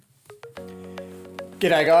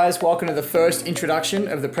G'day guys, welcome to the first introduction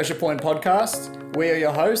of the Pressure Point podcast. We are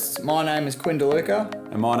your hosts. My name is Quinn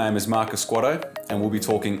DeLuca. And my name is Marcus Squatto, and we'll be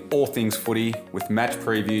talking all things footy with match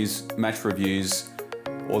previews, match reviews,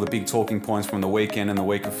 all the big talking points from the weekend and the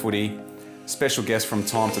week of footy. Special guests from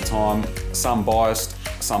time to time, some biased,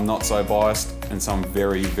 some not so biased, and some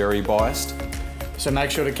very, very biased. So make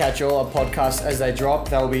sure to catch all our podcasts as they drop.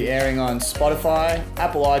 They'll be airing on Spotify,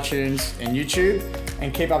 Apple iTunes, and YouTube.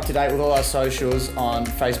 And keep up to date with all our socials on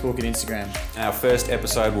Facebook and Instagram. Our first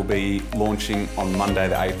episode will be launching on Monday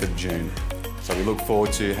the 8th of June. So we look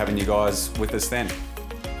forward to having you guys with us then.